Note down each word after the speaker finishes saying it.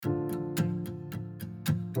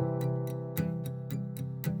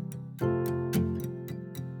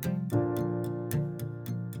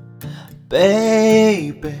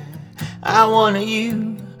Baby, I want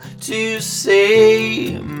you to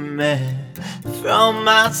save me from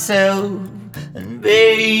myself. And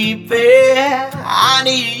baby, I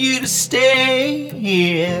need you to stay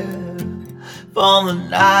here for the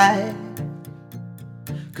night.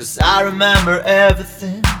 'Cause I remember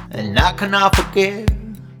everything, and I cannot forget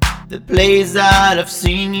the place that I've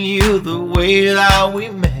seen you, the way that we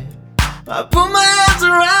met. I put my hands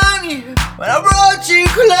around you when I brought you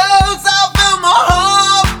close. I feel my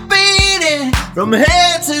heart beating from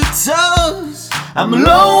head to toes. I'm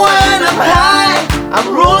low when I'm high, I'm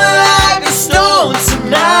rolling like a stone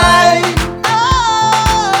tonight.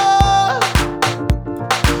 Oh.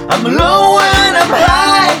 I'm low when I'm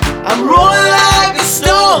high, I'm rolling like a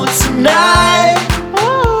stone tonight.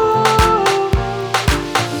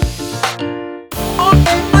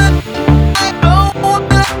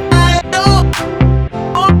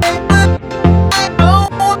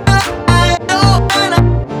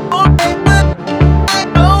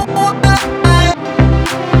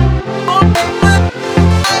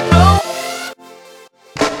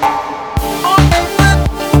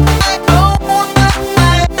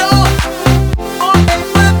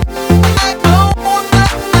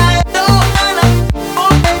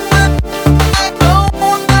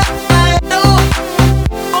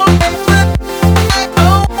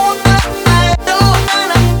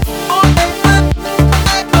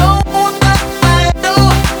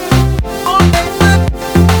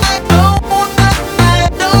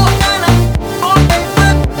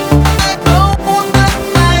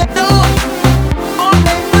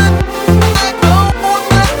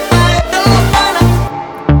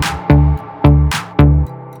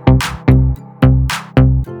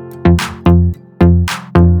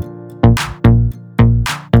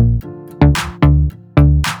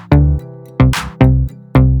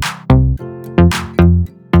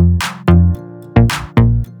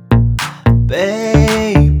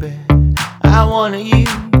 Baby, I want you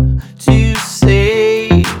to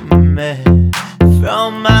save me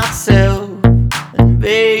from myself. And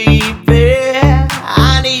baby,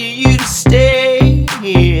 I need you to stay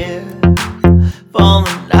here for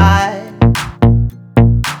the night.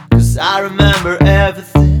 'Cause I remember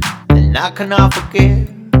everything, and I cannot forget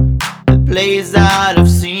the place that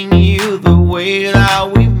I've seen you, the way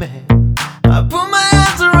that we met. I put my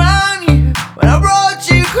hands around you when I brought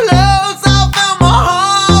you close. I felt my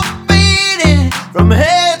heart beating from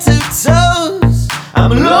head to toes.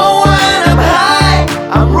 I'm low when I'm high,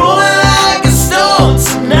 I'm rolling like a stone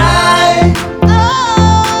tonight. Oh.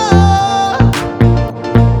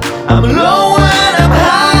 I'm low when I'm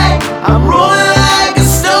high, I'm rolling like a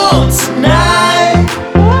stone tonight.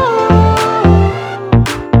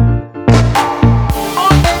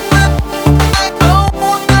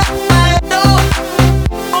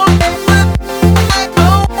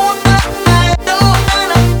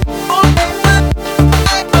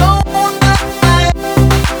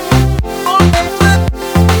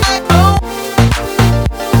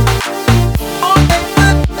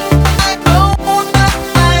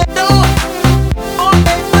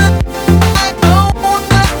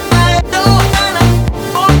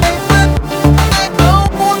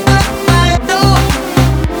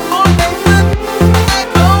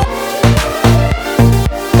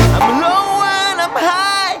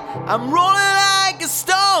 I'm rolling like a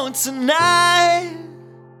stone tonight.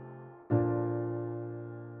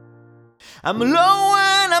 I'm low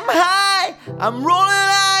when I'm high, I'm rolling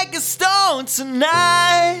like a stone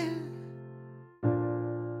tonight.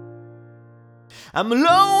 I'm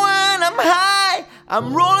low when I'm high,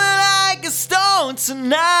 I'm rolling like a stone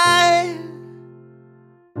tonight.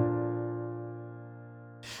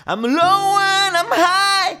 I'm low when I'm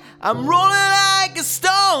high, I'm rolling like a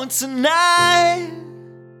stone tonight.